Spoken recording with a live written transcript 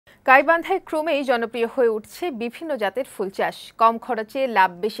গাইবান্ধায় ক্রমেই জনপ্রিয় হয়ে উঠছে বিভিন্ন জাতের ফুল চাষ। কম খরচে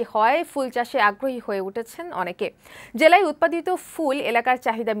লাভ বেশি হওয়ায় ফুল চাষে আগ্রহী হয়ে উঠেছেন অনেকে। জেলায় উৎপাদিত ফুল এলাকার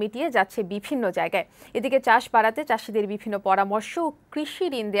চাহিদা মিটিয়ে যাচ্ছে বিভিন্ন জায়গায়। এদিকে চাষ বাড়াতে চাষিদের বিভিন্ন পরামর্শ ও কৃষি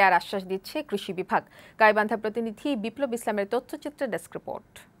ঋণ দেওয়ার আশ্বাস দিচ্ছে কৃষি বিভাগ। গাইবান্ধা প্রতিনিধি বিপ্লব ইসলামের তথ্যচিত্রে ডেস্ক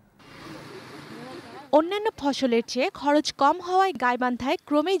রিপোর্ট। অন্যান্য ফসলের চেয়ে খরচ কম হওয়ায় গাইবান্ধায়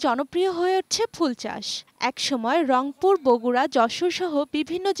ক্রমেই জনপ্রিয় হয়ে উঠছে ফুল চাষ। একসময় রংপুর, বগুড়া, যশোর সহ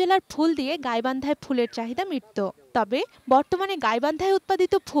বিভিন্ন জেলার ফুল দিয়ে গাইবান্ধায় ফুলের চাহিদা মিটত। তবে বর্তমানে গাইবান্ধায়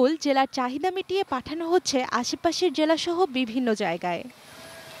উৎপাদিত ফুল জেলার চাহিদা মিটিয়ে পাঠানো হচ্ছে আশেপাশের জেলাসহ বিভিন্ন জায়গায়।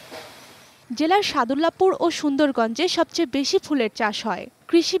 জেলার সাদুল্লাপুর ও সুন্দরগঞ্জে সবচেয়ে বেশি ফুলের চাষ হয়।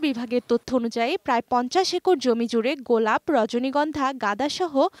 কৃষি বিভাগের তথ্য অনুযায়ী প্রায় 50 একর জমি জুড়ে গোলাপ, রজনীগন্ধা, গাঁদা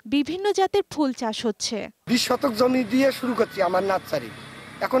সহ বিভিন্ন জাতের ফুল চাষ হচ্ছে। 20 শতক জমি দিয়ে শুরু করছি আমার নার্সারি।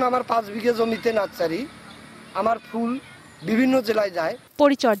 এখন আমার 5 বিঘা জমিতে নার্সারি। আমার ফুল বিভিন্ন জেলায় যায়।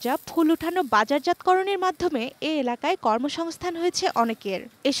 পরিচর্যা, ফুল উঠানো, বাজারজাতকরণের মাধ্যমে এই এলাকায় কর্মসংস্থান হয়েছে অনেকের।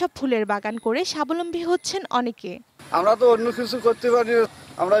 এসব ফুলের বাগান করে স্বাবলম্বী হচ্ছেন অনেকে। আমরা তো অন্য কিছু করতে পারি,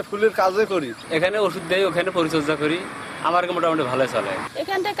 আমরা ফুলের কাজে করি। এখানে ওষুধ দেই, ওখানে পরিচর্যা করি, আমার মোটামুটি ভালো চলে।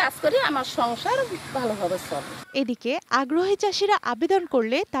 এখানটা কাজ করি, আমার সংসার ভালোভাবে চলে। এদিকে আগ্রহী চাষিরা আবেদন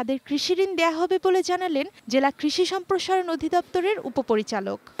করলে তাদের কৃষি ঋণ দেওয়া হবে বলে জানালেন জেলা কৃষি সম্প্রসারণ অধিদপ্তরের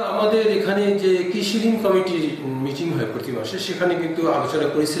উপপরিচালক। আমাদের এখানে যে কৃষি ঋণ কমিটির মিটিং হয় প্রতি মাসে, সেখানে কিন্তু আলোচনা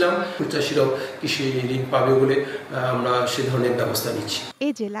করেছিলাম চাষিরাও কৃষি ঋণ পাবে বলে আমরা সে ধরনের ব্যবস্থা নিচ্ছি।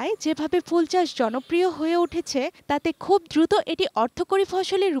 এই জেলায় যেভাবে ফুল চাষ জনপ্রিয় হয়ে উঠেছে তাতে খুব দ্রুত এটি অর্থকরী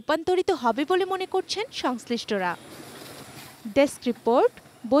ফসলে রূপান্তরিত হবে বলে মনে করছেন সংশ্লিষ্টরা। ডেস্ক রিপোর্ট,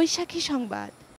 বৈশাখী সংবাদ।